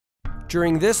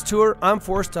During this tour, I'm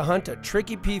forced to hunt a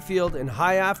tricky pea field in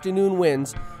high afternoon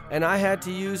winds, and I had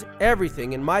to use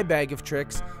everything in my bag of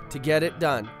tricks to get it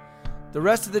done. The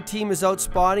rest of the team is out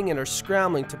spotting and are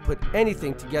scrambling to put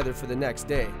anything together for the next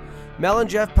day. Mel and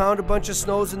Jeff pound a bunch of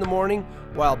snows in the morning,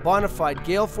 while bona fide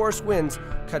gale force winds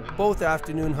cut both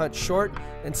afternoon hunts short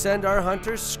and send our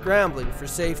hunters scrambling for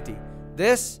safety.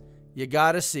 This, you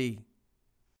gotta see.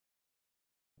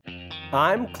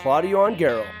 I'm Claudio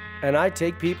Ongaro, and I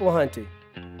take people hunting.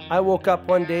 I woke up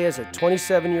one day as a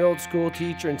 27-year-old school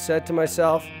teacher and said to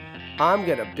myself, I'm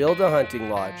gonna build a hunting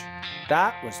lodge.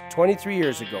 That was 23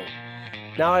 years ago.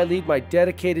 Now I lead my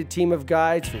dedicated team of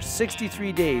guides for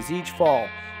 63 days each fall,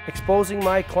 exposing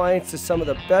my clients to some of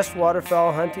the best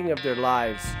waterfowl hunting of their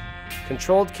lives.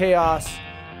 Controlled chaos,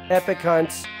 epic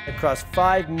hunts across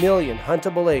 5 million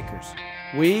huntable acres.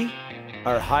 We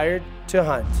are hired to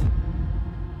hunt.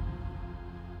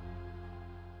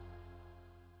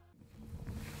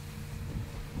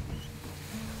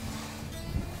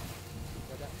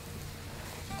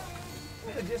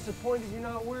 I'm disappointed you're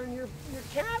not wearing your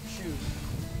camp shoes.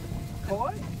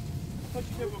 Coy? I thought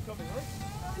you said we're coming,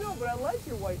 right? I know, but I like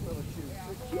your white little shoes.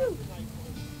 They're cute.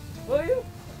 Will you?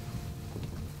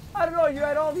 I don't know, you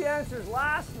had all the answers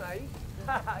last night.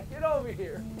 Get over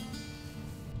here.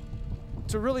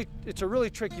 It's a really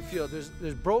tricky field.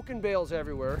 There's broken bales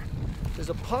everywhere. There's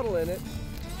a puddle in it.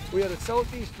 We had a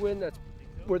southeast wind that's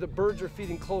where the birds are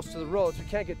feeding close to the road, so we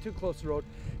can't get too close to the road.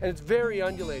 And it's very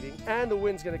undulating, and the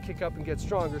wind's gonna kick up and get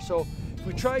stronger. So if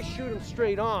we try to shoot them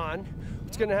straight on,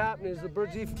 what's gonna happen is the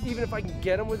birds, even if I can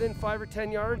get them within 5 or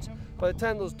 10 yards, by the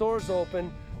time those doors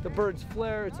open, the birds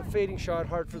flare, it's a fading shot,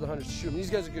 hard for the hunters to shoot them. These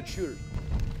guys are good shooters.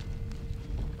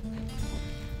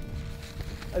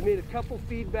 I made a couple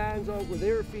feed bands out where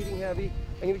they were feeding heavy.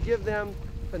 I'm gonna give them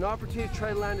an opportunity to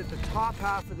try to land at the top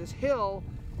half of this hill,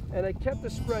 and I kept the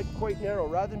spread quite narrow.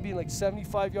 Rather than being like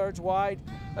 75 yards wide,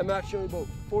 I'm actually only about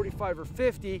 45 or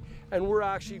 50, and we're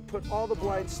actually put all the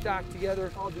blinds stacked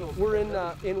together. We're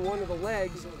in one of the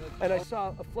legs, and I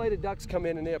saw a flight of ducks come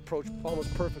in and they approached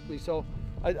almost perfectly. So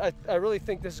I really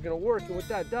think this is gonna work, and what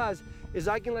that does is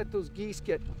I can let those geese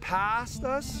get past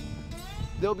us.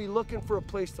 They'll be looking for a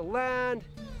place to land.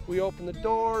 We open the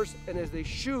doors, and as they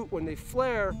shoot, when they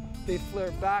flare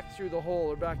back through the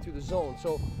hole or back through the zone.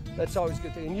 So that's always a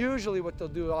good thing. And usually what they'll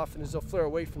do often is they'll flare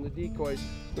away from the decoys,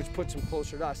 which puts them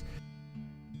closer to us.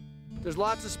 There's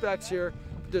lots of specks here.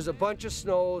 There's a bunch of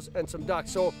snows and some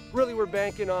ducks. So really we're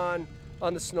banking on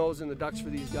the snows and the ducks for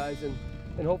these guys, and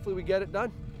hopefully we get it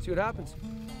done. See what happens.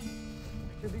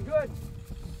 Should be good.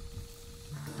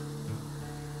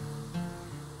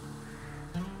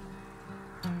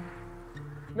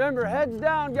 Remember, heads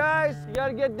down, guys. You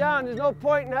gotta get down. There's no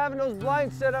point in having those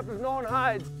blinds set up if no one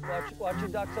hides. Watch your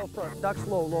ducks out front. Ducks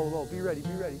low, low, low. Be ready,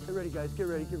 be ready. Get ready, guys. Get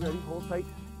ready, get ready. Hold tight.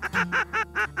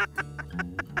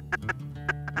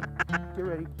 Get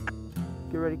ready.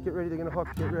 Get ready, get ready. They're gonna hook.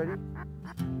 Get ready.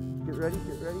 Get ready,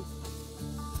 get ready.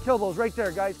 Kill those right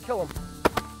there, guys. Kill them.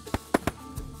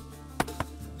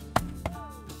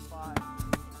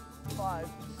 5,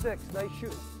 6. Nice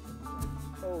shoot.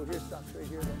 Oh, here's ducks right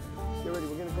here. Get ready,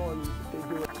 we're gonna go on. They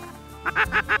do it.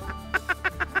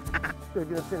 They're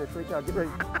gonna finish right now. Get ready.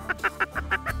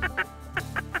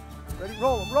 Ready?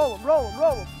 Roll them, roll them, roll them,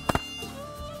 roll them.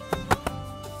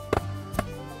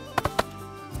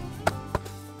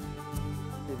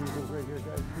 Okay, these things right here,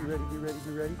 guys. Be ready, be ready,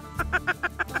 be ready.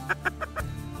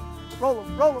 Roll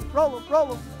them, roll them, roll them, roll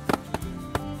them.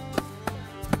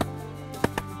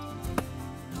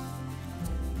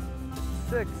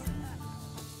 Six.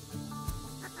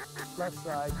 Left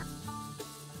side,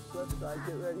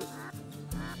 get ready.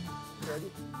 Ready?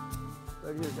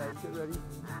 Right here, guys, get ready.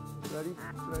 Ready,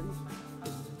 ready.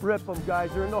 Rip them, guys,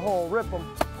 they're in the hole, rip them.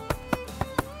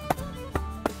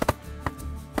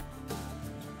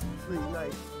 3,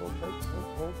 nice. Hold tight,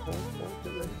 hold,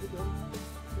 get ready, get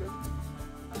ready.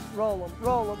 Roll them,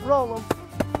 roll them, roll them.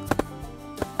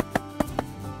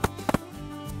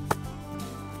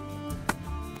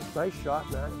 Nice shot,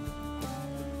 man.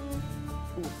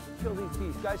 Ooh. Kill these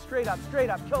geese. Guys, straight up,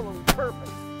 kill them.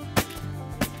 Perfect.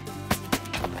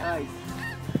 Nice.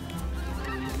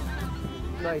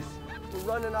 Nice. We're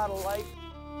running out of light.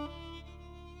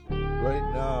 Right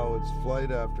now, it's flight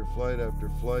after flight after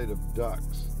flight of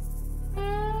ducks.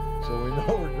 So we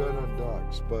know we're good on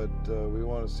ducks, but we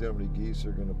want to see how many geese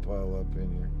are going to pile up in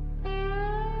here.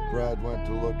 Brad went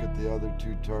to look at the other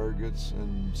 2 targets,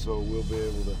 and so we'll be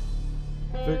able to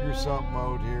figure something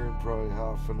out here in probably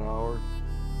half an hour.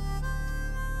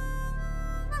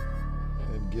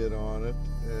 And get on it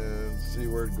and see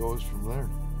where it goes from there.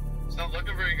 It's not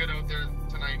looking very good out there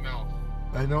tonight, Mel.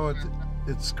 I know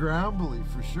it's scrambly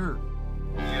for sure.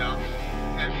 Yeah,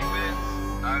 heavy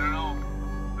winds. I don't know,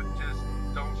 but just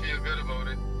don't feel good about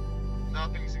it.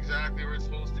 Nothing's exactly where it's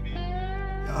supposed to be.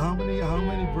 How many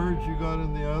birds you got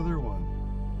in the other one?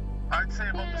 I'd say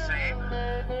about the same.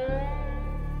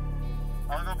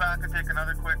 I'll go back and take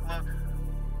another quick look.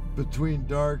 Between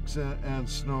darks and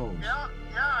snows. Yeah,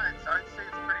 I'd say it's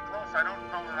pretty close. I don't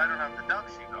know that I don't have the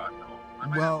ducks you got though. I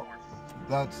might Well, have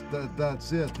more.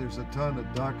 that's it. There's a ton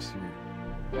of ducks here.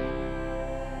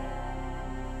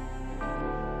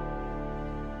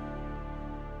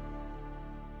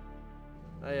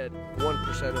 I had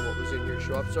 1% of what was in here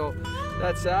show up. So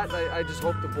that's that. I just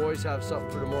hope the boys have something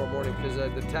for tomorrow morning, because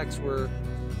the texts were,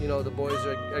 you know, the boys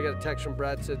are, I got a text from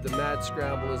Brad said the mad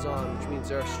scramble is on, which means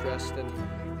they're stressed and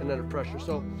under pressure.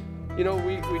 So, you know,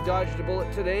 we dodged a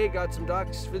bullet today, got some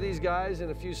ducks for these guys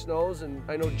and a few snows, and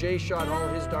I know Jay shot all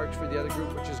his darks for the other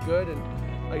group, which is good, and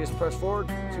I guess press forward,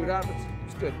 see what happens.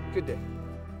 It's good, good day.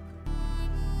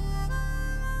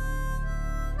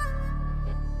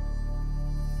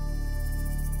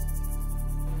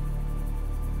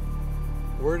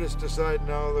 We're just deciding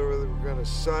now whether we're going to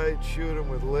side shoot them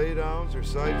with laydowns or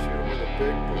side shoot them with a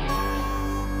big bush.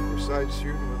 We're side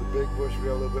shooting with a big bush. We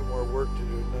got a little bit more work to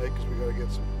do tonight because we got to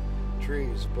get some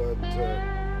trees. But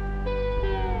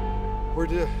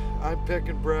I'm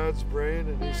picking Brad's brain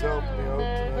and he's helping me out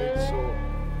tonight, so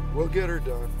we'll get her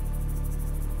done.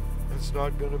 It's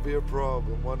not going to be a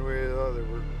problem. One way or the other,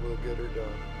 we'll get her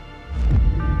done.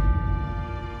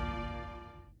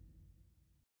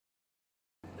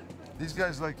 These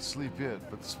guys like to sleep in,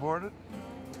 but this morning,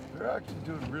 they're actually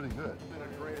doing really good.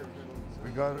 We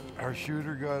got, our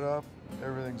shooter got up,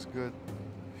 everything's good.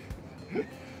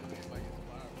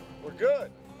 We're good.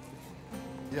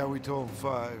 Yeah, we told them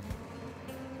 5.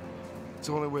 It's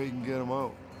the only way you can get them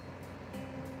out.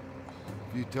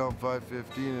 If you tell them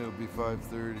 5:15, it'll be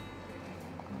 5:30.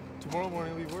 Tomorrow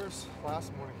morning will be worse.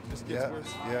 Last morning just gets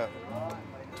worse. Yeah.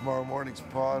 Tomorrow morning's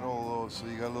pothole though, so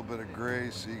you got a little bit of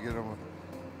gray, so you get them.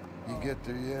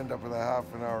 You end up with a half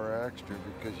an hour extra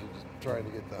because you're just trying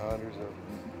to get the hunters out.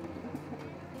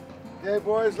 Okay,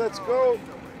 boys, let's go.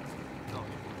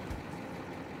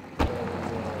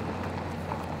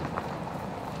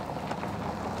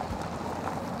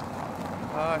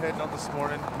 Heading out this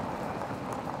morning.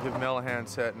 Give Mel a hand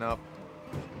setting up.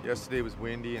 Yesterday was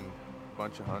windy and a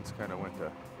bunch of hunts kind of went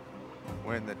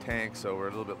in the tank, so we're a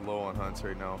little bit low on hunts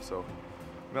right now. So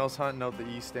Mel's hunting out the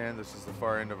east end. This is the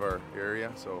far end of our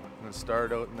area, so I'm gonna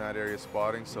start out in that area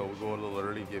spotting, so we'll go a little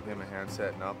early, give him a hand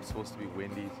setting up. It's supposed to be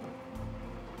windy.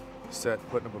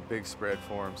 Putting up a big spread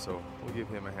for him, so we'll give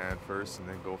him a hand first and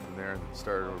then go from there and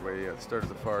start at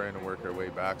the far end and work our way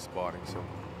back spotting. So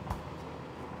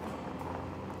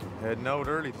heading out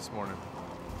early this morning.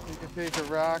 You can take a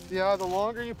rack. Yeah, the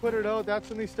longer you put it out, that's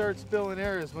when they start spilling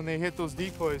air, is when they hit those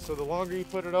decoys. So the longer you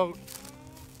put it out,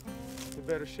 the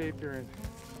better shape you're in.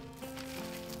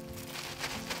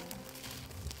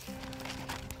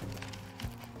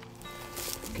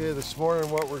 Okay, this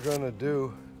morning what we're gonna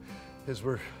do is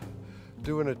we're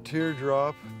doing a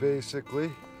teardrop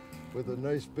basically with a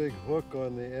nice big hook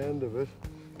on the end of it.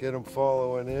 Get them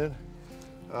following in.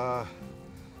 The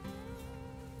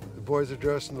boys are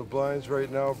dressing the blinds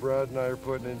right now. Brad and I are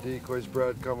putting in decoys.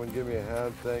 Brad, come and give me a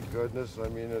hand, thank goodness. I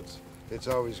mean, it's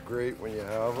always great when you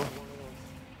have them.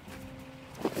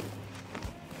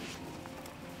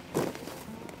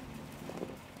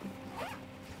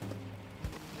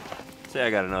 Say I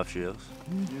got enough shells.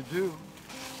 You do.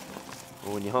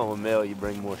 Well, when you hunt with Mel, you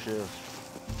bring more shells.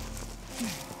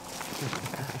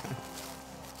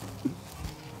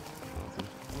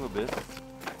 A little bit.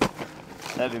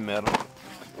 Heavy metal.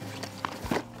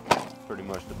 Pretty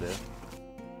much the best.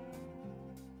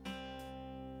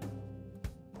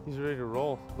 He's ready to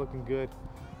roll, looking good.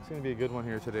 It's gonna be a good one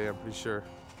here today, I'm pretty sure.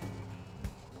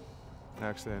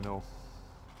 Actually, I know.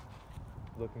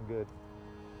 Looking good.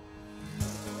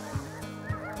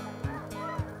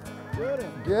 Get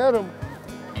him. Get him.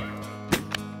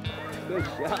 Good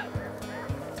shot.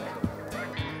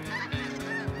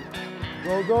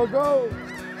 Go, go, go.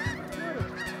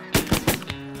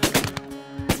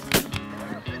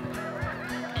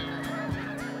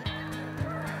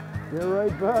 Get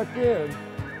right back in.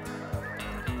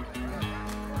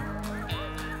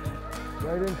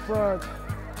 Right in front.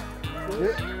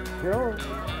 Kill him.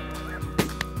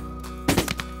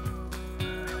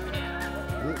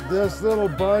 This little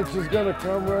bunch is going to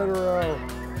come right around.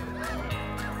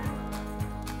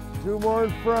 2 more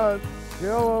in front.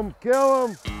 Kill him, kill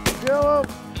him, kill him.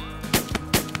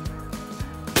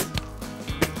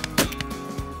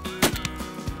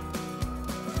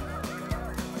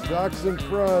 Ducks in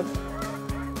front.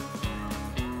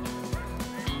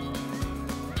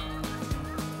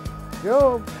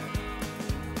 Go.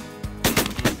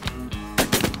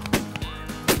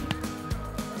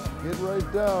 Get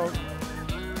right down.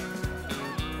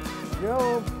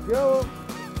 Go, go.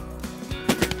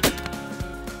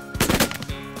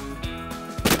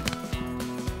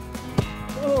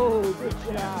 Oh, good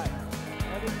shot.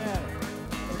 Heavy metal.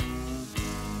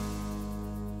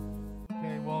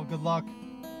 Okay, well, good luck.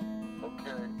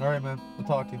 Okay. All right, man. We'll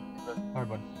talk to you. All right,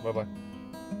 buddy. Bye-bye.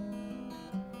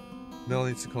 Mel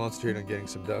needs to concentrate on getting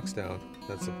some ducks down.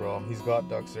 That's the problem. He's got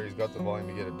ducks there. He's got the volume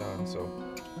to get it done, so...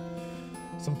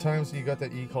 Sometimes when you got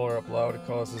that E-collar up loud, it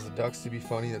causes the ducks to be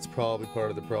funny. That's probably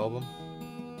part of the problem.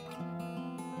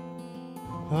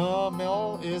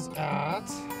 Mel is at,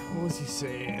 what was he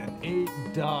saying?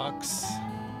 8 ducks,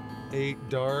 8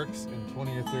 darks, and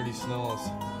 20 or 30 snows.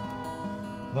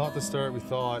 Not the start we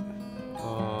thought.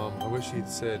 I wish he'd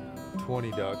said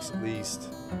 20 ducks at least.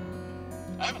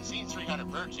 I haven't seen 300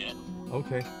 birds yet.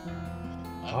 Okay.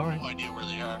 I have All right. no idea where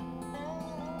they are.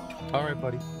 All right,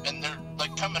 buddy. And they're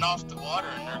like coming off the water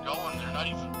and they're going. They're not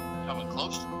even coming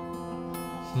close.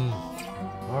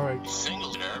 All right.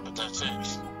 Singles there, but that's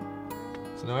it.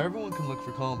 So now everyone can look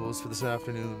for combos for this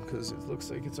afternoon because it looks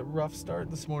like it's a rough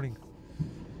start this morning.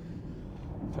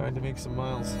 Trying to make some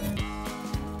miles.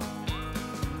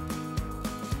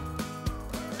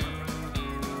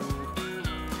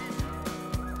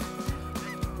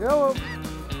 Yellow.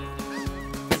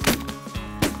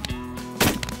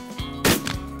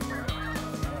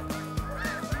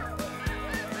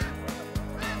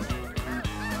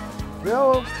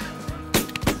 Yellow.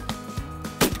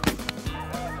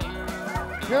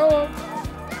 Yellow.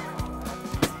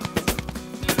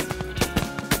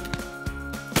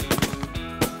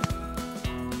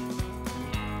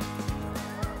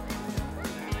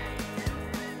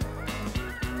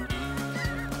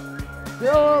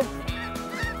 Yellow.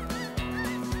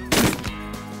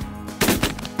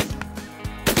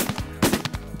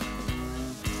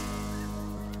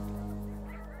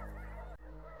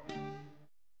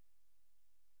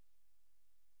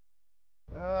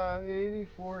 Uh,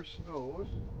 84 snows.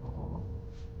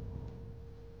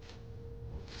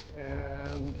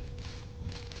 And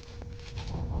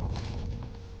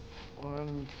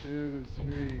 1, 2,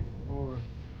 3, 4,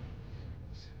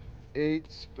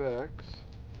 8 specks.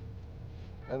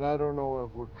 And I don't know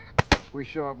if we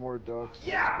shot more ducks.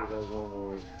 Yeah. But I don't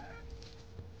know.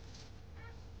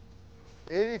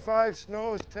 85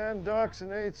 snows, 10 ducks,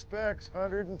 and 8 specks.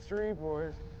 103,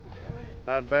 boys.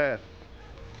 Not bad.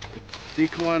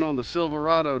 Decline on the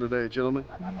Silverado today, gentlemen.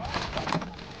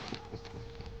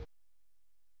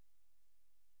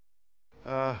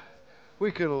 We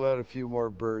could have let a few more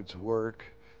birds work.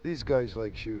 These guys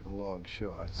like shooting long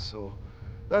shots, so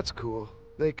that's cool.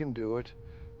 They can do it.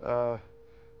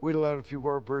 We'd let a few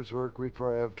more birds work. We'd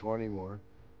probably have 20 more,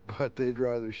 but they'd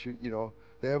rather shoot, you know,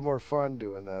 they have more fun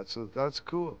doing that, so that's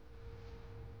cool.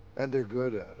 And they're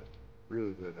good at it,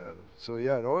 really good at it. So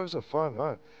yeah, no, it was a fun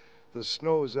hunt. The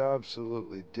snows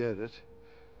absolutely did it.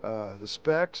 The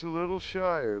specks a little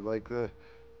shyer, like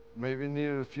maybe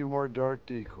needed a few more dart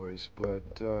decoys, but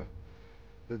the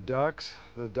ducks,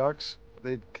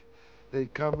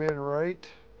 they'd come in right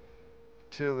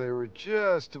till they were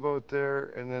just about there,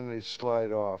 and then they'd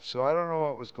slide off. So I don't know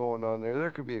what was going on there. There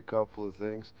could be a couple of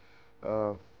things,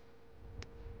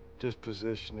 just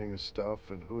positioning and stuff,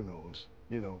 and who knows?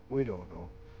 You know, we don't know.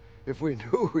 If we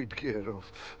knew, we'd get them.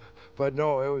 But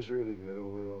no, it was really good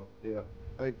overall. Yeah,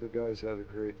 I think the guys had a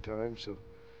great time. So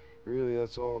really,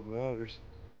 that's all that matters.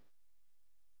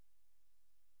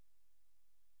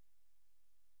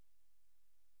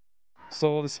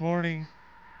 So this morning,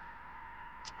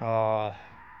 kind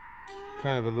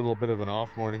of a little bit of an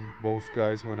off morning. Both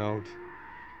guys went out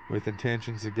with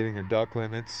intentions of getting their duck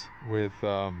limits with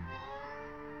some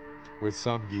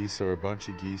geese or a bunch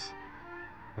of geese.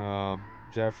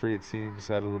 Jeffrey, it seems,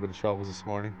 had a little bit of troubles this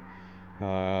morning.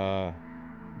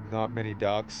 Not many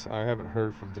ducks. I haven't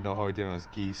heard from him to know how he did on his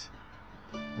geese.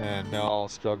 And Mel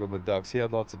struggled with ducks. He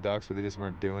had lots of ducks, but they just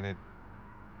weren't doing it.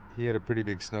 He had a pretty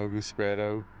big snow goose spread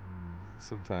out.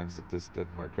 Sometimes it just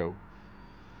doesn't work out.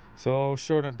 So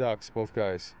short on ducks, both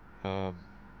guys.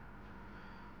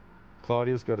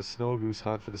 Claudio's got a snow goose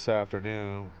hunt for this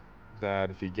afternoon that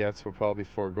if he gets, will probably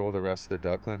forego the rest of the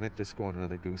duck limit, just go on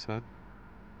another goose hunt.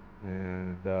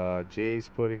 And Jay's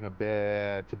putting a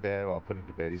bed to bed. Well, putting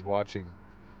to bed. He's watching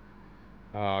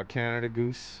Canada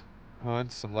goose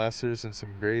hunts, some lessers and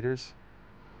some graders.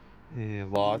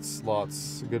 And lots,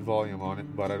 good volume on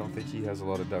it, but I don't think he has a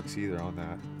lot of ducks either on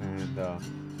that. And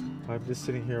I'm just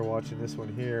sitting here watching this one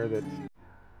here that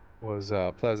was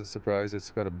a pleasant surprise.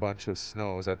 It's got a bunch of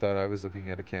snows. I thought I was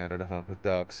looking at a Canada hunt with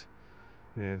ducks,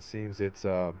 and it seems it's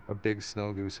a big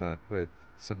snow goose hunt with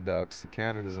some ducks.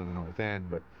 Canada's on the north end,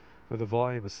 but with the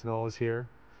volume of snows here,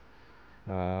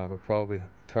 we'll probably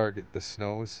target the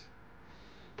snows.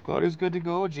 Claudio's good to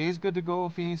go, Jay's good to go,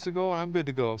 if he needs to go, I'm good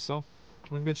to go, so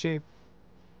we're in good shape.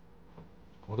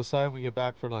 We'll decide when we get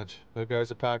back for lunch. The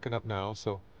guys are packing up now,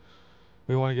 so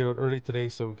we want to get out early today,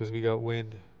 so because we got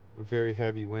wind, very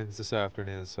heavy winds this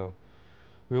afternoon, so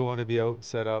we want to be out and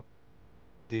set up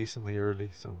decently early,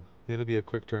 so it'll be a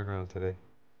quick turnaround today.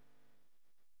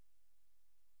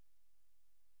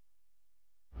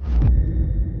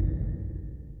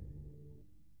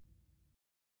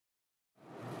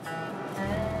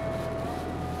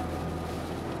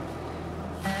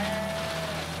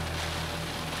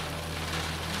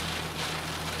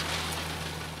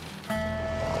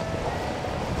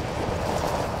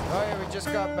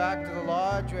 Just got back to the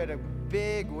lodge. We had a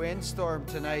big windstorm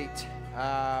tonight.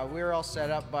 We were all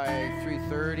set up by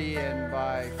 3:30, and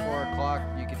by 4 o'clock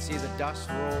you could see the dust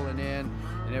rolling in,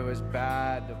 and it was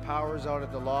bad. The power's out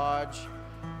at the lodge.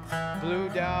 Blew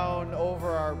down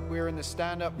over we were in the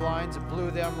stand-up blinds, it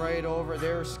blew them right over.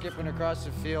 They were skipping across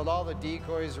the field. All the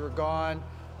decoys were gone.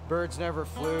 Birds never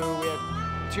flew. We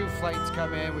had 2 flights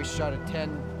come in. We shot at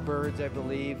 10 birds, I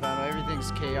believe. I don't know,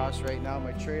 everything's chaos right now.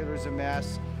 My trailer's a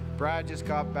mess. Brad just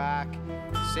got back.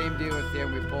 Same deal with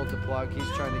him. We pulled the plug. He's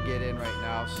trying to get in right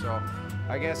now. So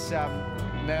I guess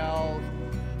Mel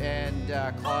and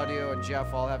Claudio and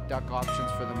Jeff all have duck options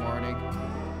for the morning.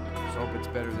 Let's hope it's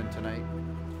better than tonight.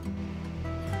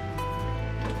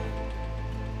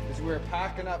 Because we were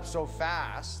packing up so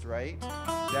fast, right?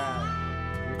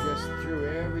 That we just threw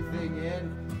everything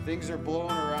in. Things are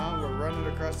blowing around. We're running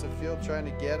across the field trying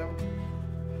to get them.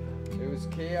 It was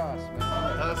chaos,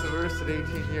 man. That was the worst in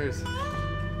 18 years.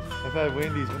 I've had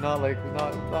windies, but not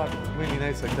windy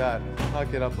nights like that. Not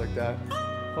get up like that.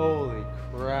 Holy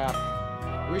crap.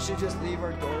 We should just leave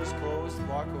our doors closed and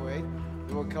walk away.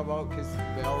 Then we'll come out because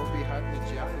Mel will be hunting and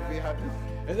Jeff will be hunting.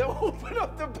 And then we'll open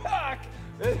up the back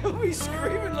and they'll be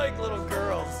screaming like little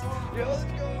girls. Yeah, let's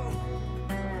go.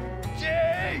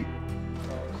 Jay!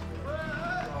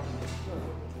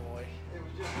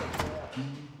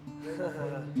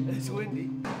 It's windy.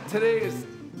 Today is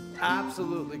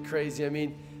absolutely crazy. I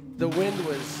mean, the wind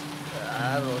was,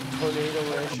 I don't know,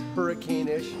 tornado-ish,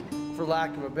 hurricane-ish, for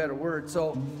lack of a better word.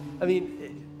 So, I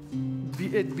mean,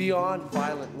 it's beyond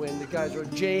violent wind. The guys were,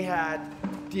 Jay had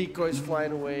decoys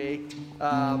flying away.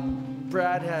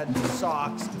 Brad had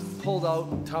socks pulled out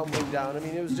and tumbling down. I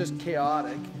mean, it was just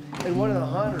chaotic. And one of the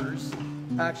hunters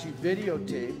actually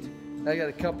videotaped. I got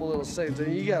a couple little seconds. I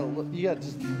mean, you gotta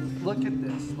just look at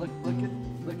this. Look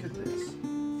at this.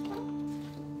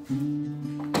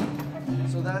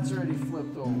 So that's already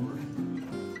flipped over.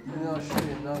 And then I'll show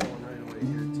you another one right away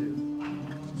here too.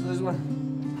 So there's one.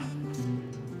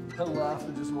 I'll laugh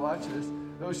and just watch this.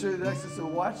 I'll show you the next one. So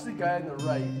watch the guy on the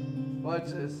right.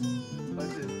 Watch this. Watch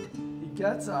this. He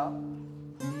gets up.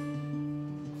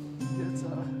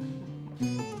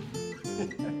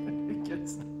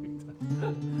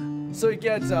 So he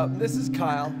gets up. This is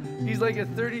Kyle. He's like a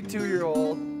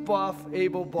 32-year-old, buff,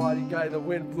 able-bodied guy. The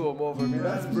wind blew him over. I mean,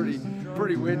 that's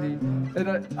pretty windy.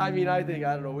 And I mean, I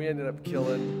don't know, we ended up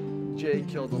killing, Jay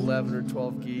killed 11 or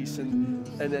 12 geese, and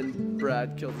then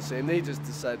Brad killed the same. They just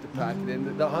decided to pack it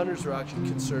in. The hunters were actually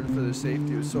concerned for their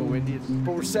safety. It was so windy.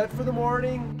 But we're set for the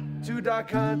morning. 2 duck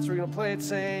hunts. We're gonna play it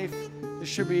safe. There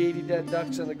should be 80 dead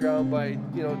ducks on the ground by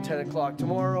 10 o'clock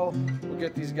tomorrow. We'll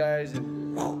get these guys and.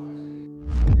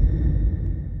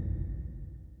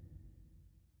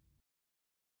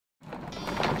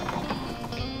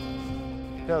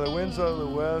 Yeah, the wind's out of the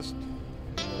west.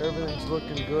 Everything's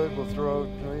looking good. We'll throw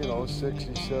out,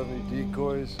 60, 70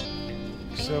 decoys.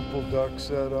 Simple duck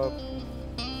setup.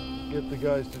 Get the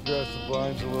guys to dress the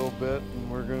blinds a little bit, and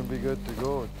we're going to be good to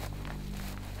go.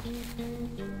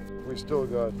 We still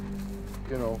got,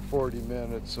 40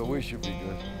 minutes, so we should be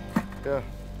good. Yeah,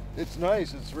 it's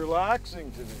nice. It's relaxing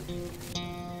to do.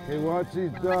 Hey, watch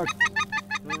these ducks.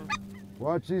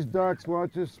 Watch these ducks.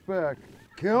 Watch this speck.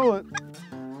 Kill it.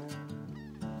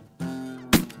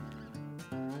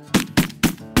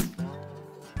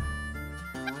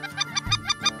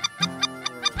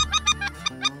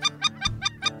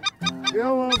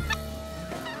 Kill him!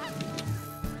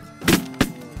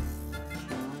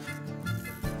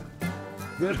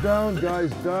 Get down,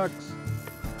 guys, ducks.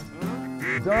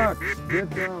 Ducks, get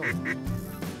down.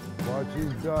 Watch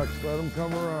these ducks, let them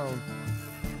come around.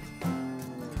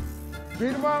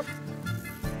 Beat them up!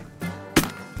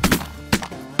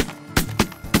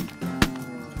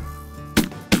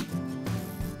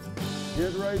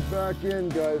 Get right back in,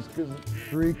 guys, because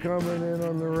 3 coming in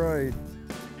on the right.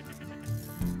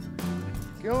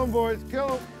 Kill them, boys,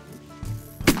 kill them.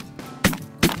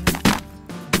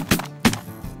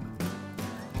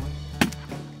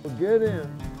 Well, get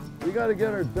in. We got to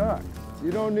get our ducks. You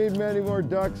don't need many more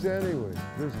ducks anyway.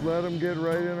 Just let them get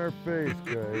right in our face,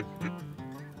 guys.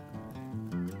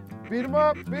 Beat them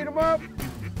up, beat them up.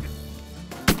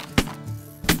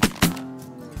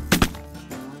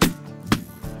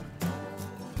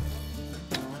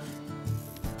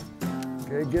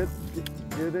 Okay, get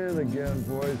in again,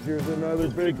 boys. Here's another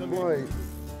big flight.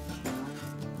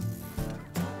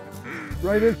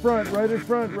 Right in front, right in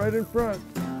front, right in front.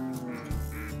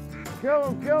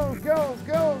 Kill him, kill him, kill him,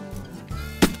 kill him.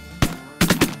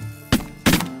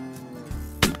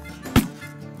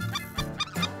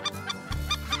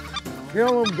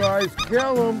 Kill him, guys,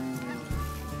 kill him.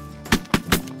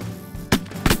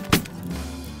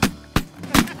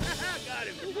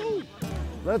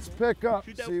 Let's pick up,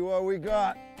 see what we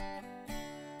got.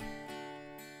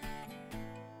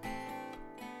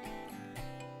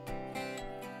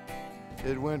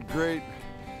 It went great.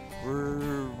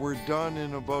 We're done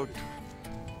in about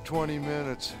 20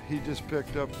 minutes. He just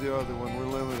picked up the other one. We're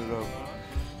limited up.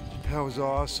 That was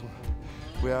awesome.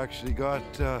 We actually got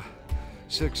 6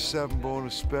 or 7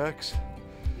 bonus specs.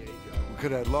 We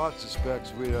could have had lots of specs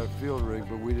if we'd had a field rig,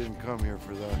 but we didn't come here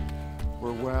for that.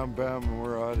 We're wham bam and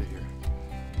we're out of here.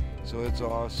 So it's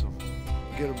awesome.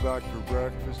 Get them back for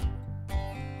breakfast.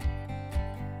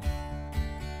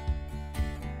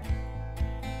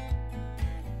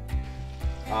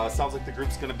 Sounds like the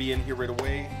group's going to be in here right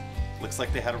away. Looks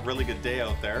like they had a really good day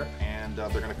out there, and they're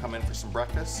going to come in for some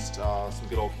breakfast, some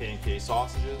good old K&K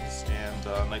sausages, and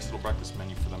a nice little breakfast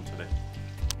menu for them today.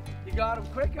 You got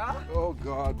them quick, huh? Oh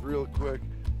God, real quick.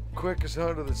 Quickest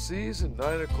hunt of the season,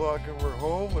 9 o'clock and we're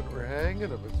home and we're hanging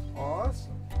them. It's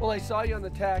awesome. Well, I saw you on the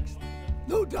text.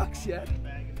 No ducks yet.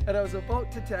 And I was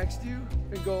about to text you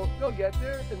and go, they'll get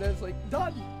there. And then it's like,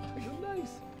 done. I go,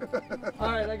 nice.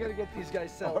 All right, I got to get these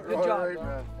guys settled. Good job, right,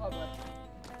 man. Bye-bye.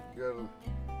 Got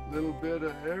a little bit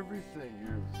of everything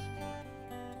here.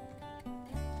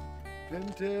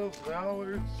 Pintails,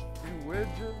 mallards, few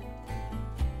widgeon.